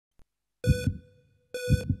Hey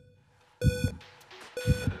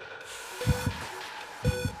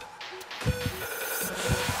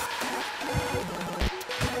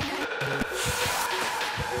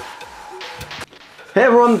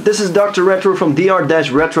everyone, this is Dr. Retro from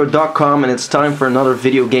dr.retro.com, and it's time for another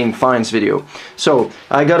video game finds video. So,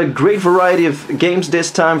 I got a great variety of games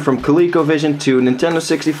this time, from ColecoVision to Nintendo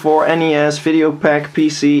 64, NES, Video Pack,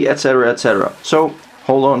 PC, etc, etc. So,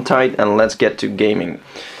 hold on tight and let's get to gaming.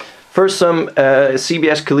 First, some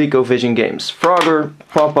CBS ColecoVision games. Frogger,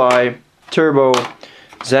 Popeye, Turbo,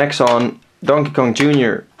 Zaxxon, Donkey Kong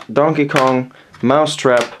Jr., Donkey Kong,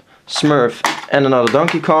 Mousetrap, Smurf, and another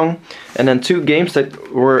Donkey Kong, and then two games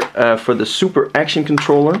that were for the Super Action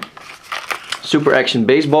controller, Super Action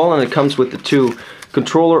Baseball, and it comes with the two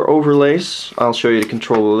controller overlays. I'll show you the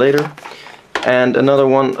controller later. And another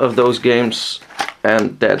one of those games,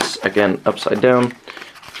 and that's again upside down,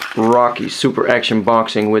 Rocky Super Action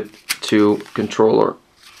Boxing with two controller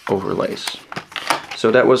overlays. So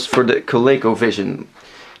that was for the ColecoVision.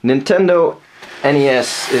 Nintendo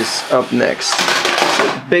NES is up next.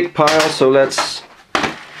 Big pile, so let's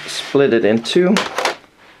split it in two.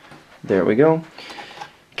 There we go.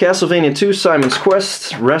 Castlevania 2, Simon's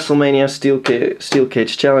Quest, WrestleMania, Steel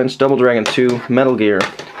Cage Challenge, Double Dragon 2, Metal Gear,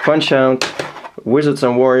 Punch-Out, Wizards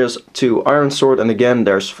and Warriors 2, Iron Sword, and again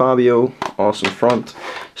there's Fabio, awesome front.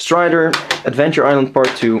 Strider, Adventure Island Part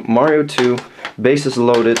 2, Mario 2, Bases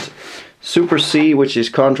Loaded, Super C, which is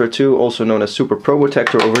Contra 2, also known as Super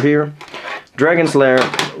Probotector over here, Dragon's Lair,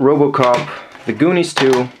 Robocop, The Goonies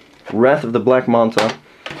 2, Wrath of the Black Manta,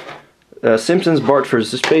 Simpsons Bart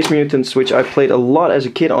vs. Space Mutants, which I played a lot as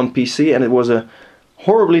a kid on PC, and it was a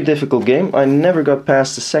horribly difficult game. I never got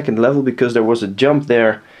past the second level because there was a jump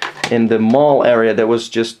there in the mall area that was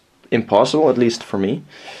just impossible, at least for me.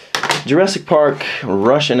 Jurassic Park,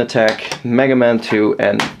 Rush and Attack, Mega Man 2,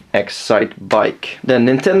 and Excite Bike. Then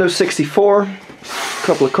Nintendo 64, a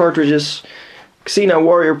couple of cartridges, Xena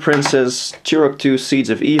Warrior Princess, Turok 2 Seeds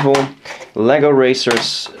of Evil, Lego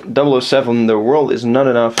Racers, 007 The World Is Not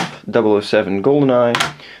Enough, 007 GoldenEye,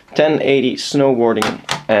 1080 Snowboarding,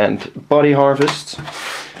 and Body Harvest.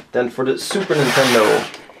 Then for the Super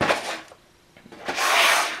Nintendo,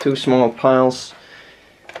 two small piles,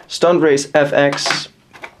 Stunt Race FX,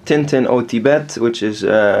 Tintin au Tibet, which is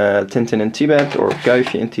Tintin in Tibet, or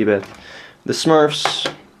Kuifje in Tibet, The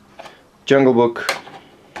Smurfs, Jungle Book,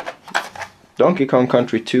 Donkey Kong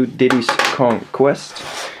Country 2, Diddy's Kong Quest.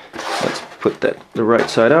 Let's put that the right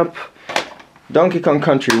side up. Donkey Kong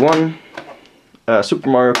Country 1, Super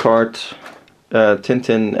Mario Kart,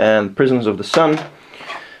 Tintin and Prisoners of the Sun,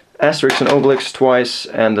 Asterix and Obelix twice,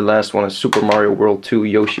 and the last one is Super Mario World 2,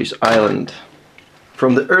 Yoshi's Island.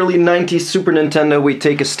 From the early 90s Super Nintendo, we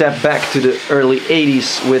take a step back to the early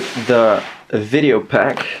 80s with the Video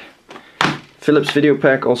Pack. Philips Video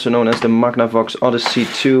Pack, also known as the Magnavox Odyssey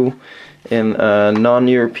 2 in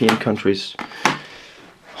non-European countries.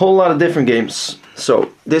 Whole lot of different games.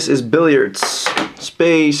 So this is Billiards,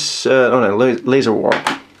 Space, Laser War.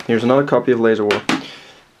 Here's another copy of Laser War.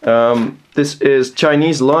 This is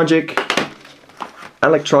Chinese Logic,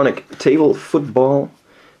 Electronic Table Football.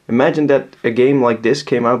 Imagine that a game like this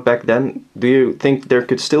came out back then. Do you think there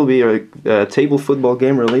could still be a table football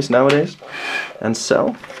game released nowadays and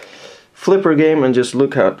sell? Flipper game, and just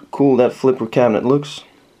look how cool that flipper cabinet looks.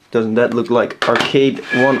 Doesn't that look like arcade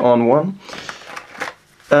one-on-one?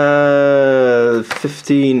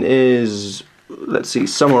 15 is, let's see,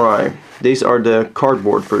 Samurai. These are the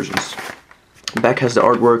cardboard versions. Back has the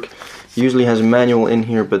artwork. Usually has a manual in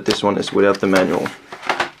here, but this one is without the manual.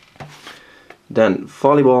 Then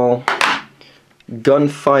Volleyball,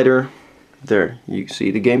 Gunfighter. There, you see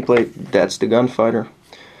the gameplay. That's the gunfighter,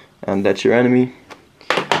 and that's your enemy.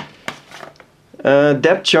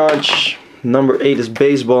 Depth Charge. Number 8 is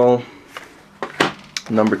Baseball.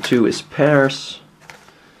 Number 2 is Pairs.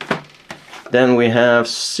 Then we have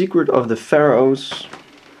Secret of the Pharaohs,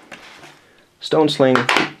 Stone Sling,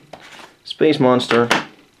 Space Monster,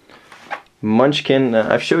 Munchkin.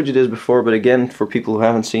 I've showed you this before, but again, for people who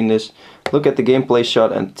haven't seen this, look at the gameplay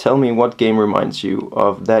shot and tell me what game reminds you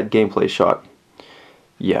of that gameplay shot.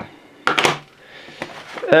 Yeah.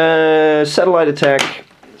 Satellite Attack,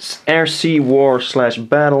 Air-Sea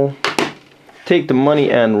War/Battle, Take the Money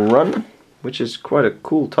and Run, which is quite a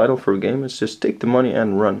cool title for a game. It's just Take the Money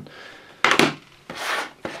and Run.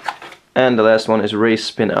 And the last one is Race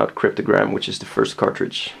Spin Out Cryptogram, which is the first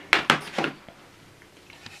cartridge.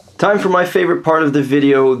 Time for my favorite part of the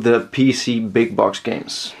video, the PC big box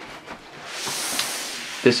games.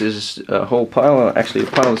 This is a whole pile, actually a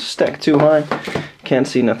pile is stacked too high, can't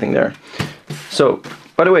see nothing there. So,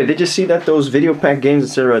 By the way, did you see that those video pack games,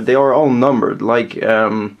 etc., they are all numbered? Like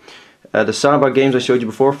the Saba games I showed you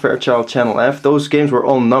before, Fairchild Channel F, those games were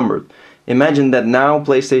all numbered. Imagine that now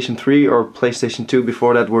PlayStation 3 or PlayStation 2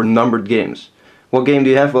 before that were numbered games. What game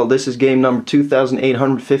do you have? Well, this is game number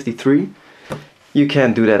 2853. You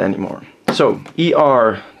can't do that anymore. So,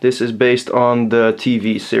 ER, this is based on the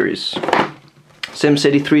TV series.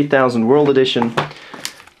 SimCity 3000 World Edition.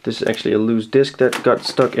 This is actually a loose disc that got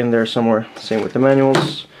stuck in there somewhere. Same with the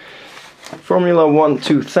manuals. Formula 1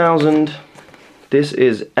 2000. This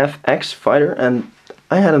is FX Fighter, and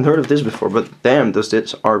I hadn't heard of this before, but damn does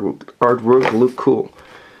this artwork look cool.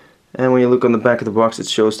 And when you look on the back of the box, it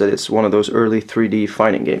shows that it's one of those early 3D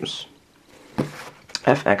fighting games.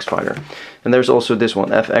 FX Fighter. And there's also this one,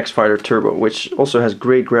 FX Fighter Turbo, which also has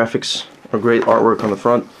great graphics, or great artwork on the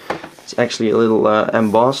front. It's actually a little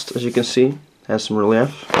embossed, as you can see. Has some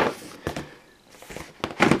relief.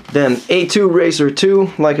 Then A2 Racer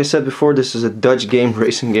 2, like I said before, this is a Dutch game,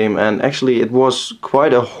 racing game, and actually it was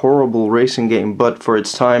quite a horrible racing game, but for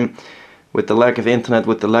its time, with the lack of internet,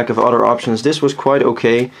 with the lack of other options, this was quite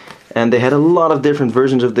okay, and they had a lot of different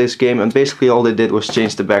versions of this game, and basically all they did was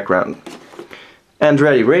change the background.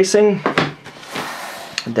 Andretti Racing.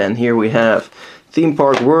 Then here we have Theme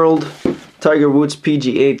Park World, Tiger Woods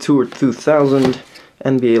PGA Tour 2000,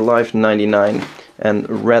 NBA Live 99,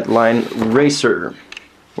 and Red Line Racer.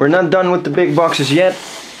 We're not done with the big boxes yet.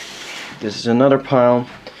 This is another pile.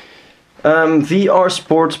 VR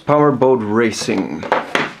Sports Powerboat Racing.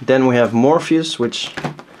 Then we have Morpheus, which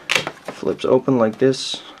flips open like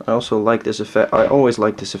this. I also like this effect. I always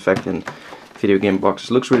like this effect in video game boxes.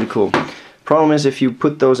 Looks really cool. Problem is, if you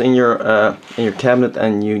put those in your cabinet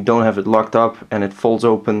and you don't have it locked up and it folds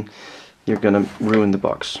open, you're gonna ruin the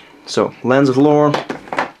box. So, Lands of Lore,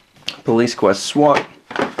 Police Quest SWAT,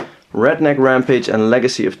 Redneck Rampage and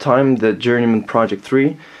Legacy of Time, the Journeyman Project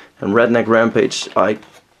 3. And Redneck Rampage, I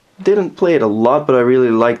didn't play it a lot, but I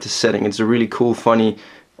really like the setting. It's a really cool, funny,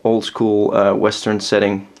 old school western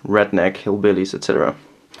setting, redneck, hillbillies, etc.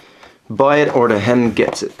 Buy it or the hen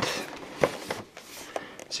gets it.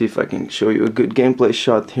 See if I can show you a good gameplay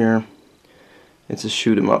shot here. It's a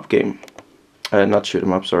shoot 'em up game. Not shoot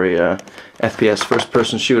 'em up, sorry, FPS, first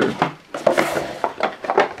person shooter.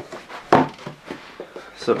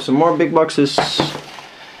 So some more big boxes.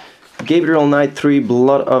 Gabriel Knight 3,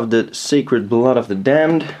 Blood of the Sacred Blood of the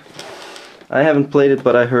Damned. I haven't played it,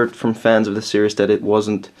 but I heard from fans of the series that it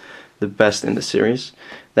wasn't the best in the series.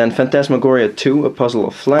 Then Phantasmagoria 2, A Puzzle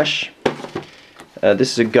of Flesh.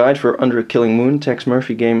 This is a guide for Under a Killing Moon, Tex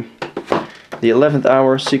Murphy game. The 11th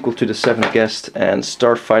Hour, sequel to The Seventh Guest, and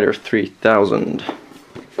Starfighter 3000.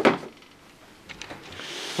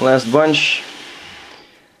 Last bunch.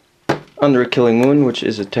 Under a Killing Moon, which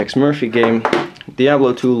is a Tex Murphy game.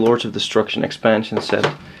 Diablo 2 Lords of Destruction expansion set.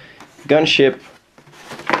 Gunship.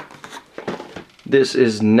 This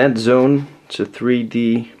is Net Zone. It's a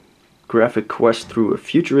 3D graphic quest through a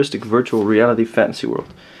futuristic virtual reality fantasy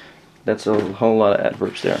world. That's a whole lot of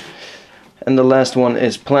adverbs there. And the last one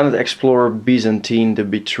is Planet Explorer Byzantine, The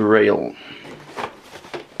Betrayal.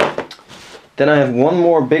 Then I have one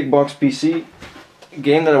more big box PC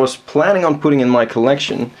game that I was planning on putting in my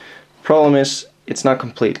collection. Problem is, it's not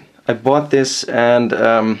complete. I bought this and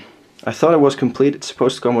I thought it was complete. It's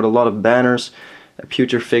supposed to come with a lot of banners, a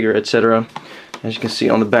future figure, etc. As you can see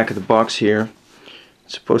on the back of the box here,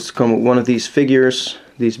 it's supposed to come with one of these figures,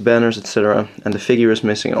 these banners, etc. And the figure is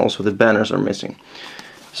missing, and also the banners are missing.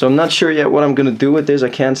 So I'm not sure yet what I'm gonna do with this. I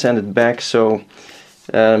can't send it back, so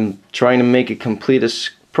trying to make it complete is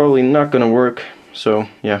probably not gonna work. So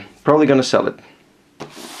yeah, probably gonna sell it.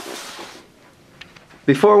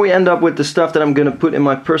 Before we end up with the stuff that I'm gonna put in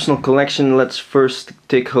my personal collection, let's first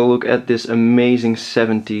take a look at this amazing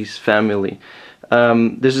 70s family.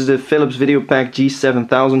 This is the Philips Video Pack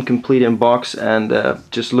G7000 complete in box, and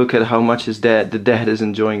just look at how much the dad is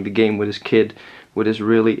enjoying the game with his kid, with his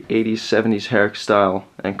really 80s, 70s hairstyle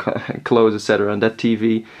and clothes, etc. And that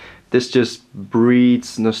TV, this just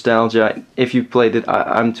breeds nostalgia. If you played it,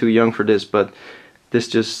 I'm too young for this, but this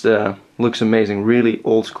just looks amazing. Really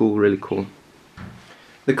old school, really cool.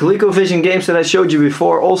 The ColecoVision games that I showed you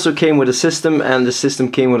before also came with a system, and the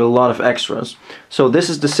system came with a lot of extras. So this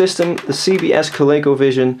is the system, the CBS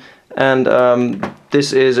ColecoVision, and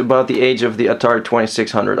this is about the age of the Atari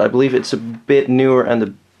 2600. I believe it's a bit newer and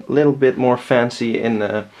a little bit more fancy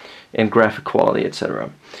in graphic quality,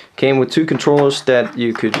 etc. Came with two controllers that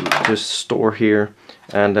you could just store here,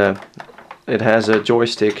 and it has a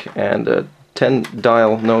joystick and a 10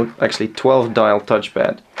 dial, no, actually 12 dial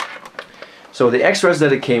touchpad. So the extras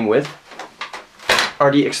that it came with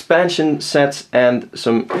are the expansion sets and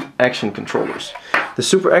some action controllers. The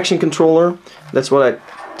Super Action controller, that's what I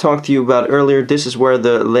talked to you about earlier. This is where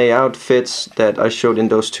the layout fits that I showed in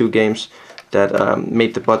those 2 games that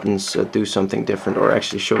made the buttons do something different, or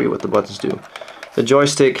actually show you what the buttons do. The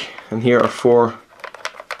joystick, and here are 4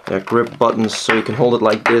 grip buttons, so you can hold it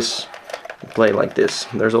like this and play like this.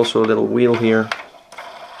 There's also a little wheel here,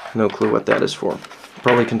 no clue what that is for.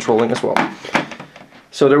 Probably controlling as well.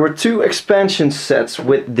 So there were 2 expansion sets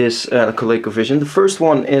with this ColecoVision. The first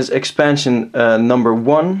one is expansion number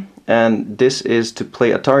 1, and this is to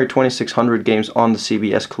play Atari 2600 games on the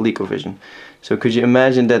CBS ColecoVision. So could you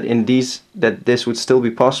imagine that this would still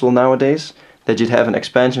be possible nowadays? That you'd have an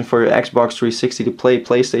expansion for your Xbox 360 to play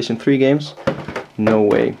PlayStation 3 games? No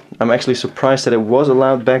way. I'm actually surprised that it was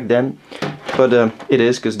allowed back then, but it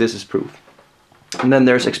is, because this is proof. And then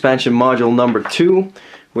there's expansion module number 2,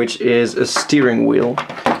 which is a steering wheel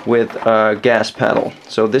with a gas pedal.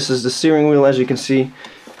 So this is the steering wheel, as you can see.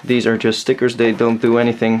 These are just stickers, they don't do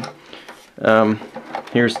anything.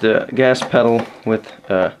 Here's the gas pedal with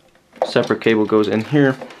a separate cable goes in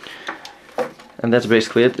here. And that's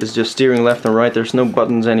basically it. It's just steering left and right. There's no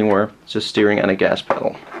buttons anywhere. It's just steering and a gas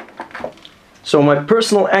pedal. So my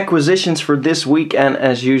personal acquisitions for this week, and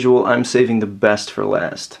as usual I'm saving the best for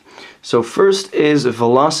last. So first is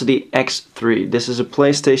Velocity X3. This is a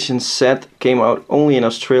PlayStation set, came out only in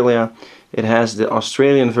Australia. It has the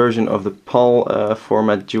Australian version of the PAL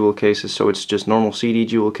format jewel cases, so it's just normal CD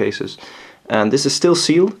jewel cases. And this is still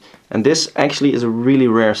sealed, and this actually is a really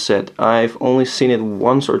rare set. I've only seen it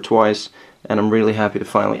once or twice, and I'm really happy to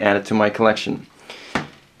finally add it to my collection.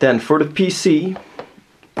 Then for the PC,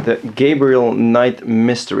 the Gabriel Knight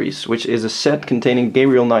Mysteries, which is a set containing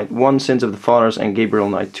Gabriel Knight 1, Sins of the Fathers, and Gabriel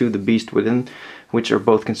Knight 2, The Beast Within, which are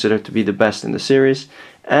both considered to be the best in the series.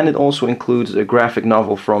 And it also includes a graphic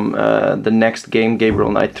novel from the next game,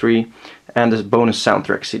 Gabriel Knight 3, and a bonus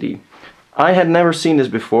soundtrack CD. I had never seen this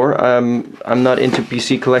before. I'm not into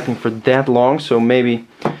PC collecting for that long, so maybe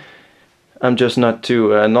I'm just not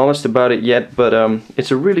too knowledgeable about it yet, but it's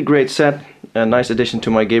a really great set, a nice addition to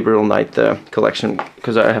my Gabriel Knight collection,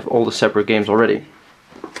 because I have all the separate games already.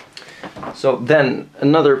 So then,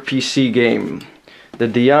 another PC game, the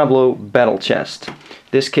Diablo Battle Chest.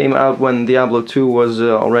 This came out when Diablo 2 was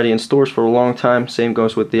already in stores for a long time. Same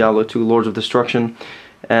goes with Diablo 2 Lords of Destruction.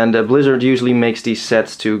 And Blizzard usually makes these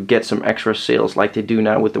sets to get some extra sales, like they do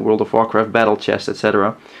now with the World of Warcraft Battle Chest,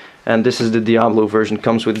 etc. And this is the Diablo version.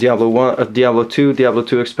 Comes with Diablo 2, Diablo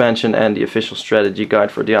 2 expansion, and the official strategy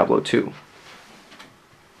guide for Diablo 2.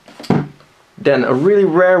 Then a really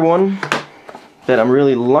rare one that I'm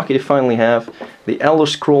really lucky to finally have, the Elder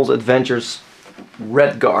Scrolls Adventures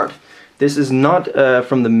Redguard. This is not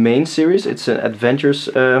from the main series. It's an Adventures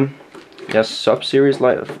sub-series,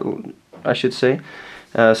 I should say.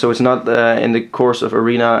 So it's not in the course of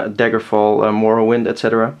Arena, Daggerfall, Morrowind,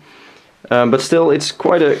 etc. But still, it's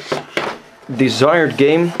quite a desired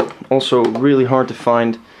game. Also really hard to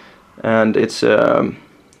find, and it's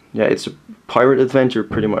it's a pirate adventure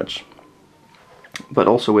pretty much, but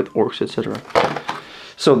also with orcs, etc.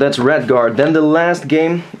 So that's Redguard. Then the last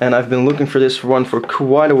game, and I've been looking for this one for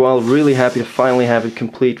quite a while. Really happy to finally have it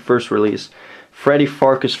complete, first release. Freddy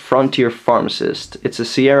Farkas Frontier Pharmacist. It's a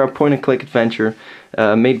Sierra point-and-click adventure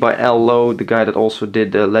made by Al Lowe, the guy that also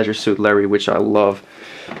did Leisure Suit Larry, which I love.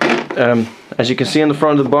 As you can see on the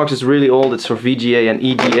front of the box, it's really old. It's for VGA and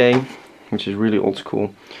EGA, which is really old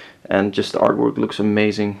school. And just the artwork looks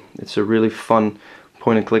amazing. It's a really fun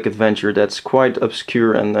point-and-click adventure that's quite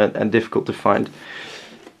obscure and difficult to find.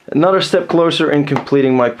 Another step closer in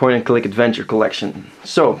completing my point-and-click adventure collection.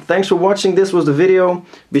 So, thanks for watching. This was the video.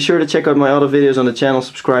 Be sure to check out my other videos on the channel,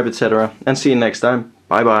 subscribe, etc. And see you next time.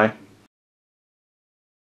 Bye bye.